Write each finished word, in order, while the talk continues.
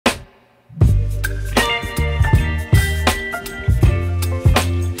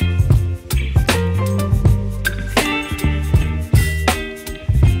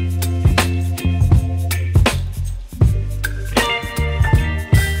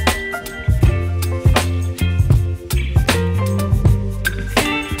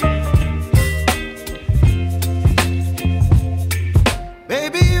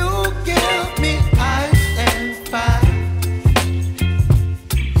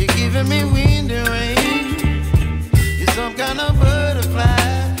giving me wind and rain. You're some kind of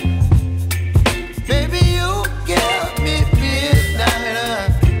butterfly. Baby, you give me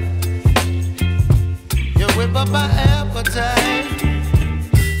midnight. You whip up my appetite.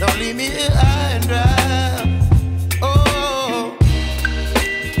 Don't leave me here high and dry. Oh,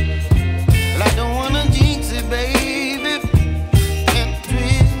 well, I don't wanna jinx it, baby, and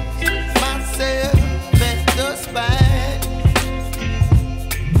twist myself at the spine.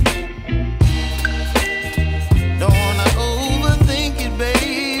 Don't wanna overthink it,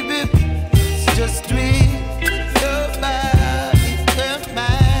 baby. It's just twist your body and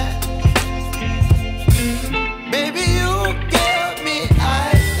mine. Baby, you give me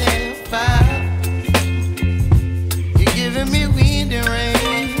ice and fire. You're giving me wind and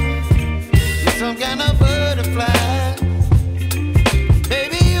rain. You're some kind of butterfly.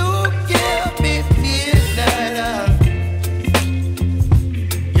 Baby, you give me midnight.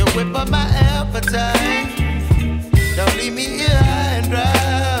 You whip up my appetite. Don't leave me here high and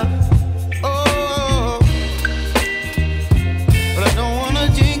dry. Oh, but I don't wanna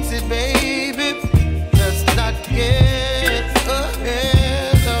jinx it, baby. Let's not get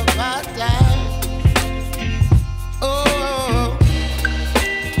ahead of my time. Oh,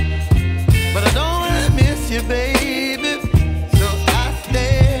 but I don't wanna miss you, baby. So I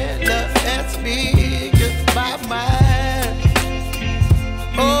stand up and speak my mind.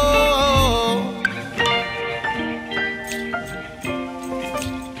 Oh,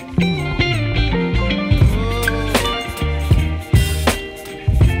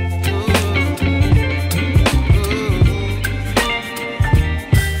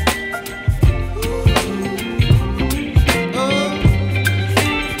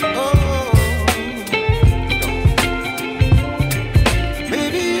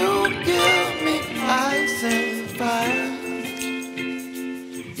 baby, you give me ice and fire.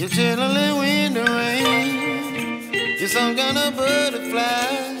 You're chilling wind and rain. You're some kind of butterfly.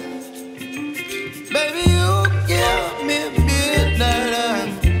 Baby, you give me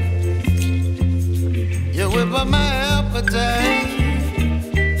midnight. You whip up my appetite.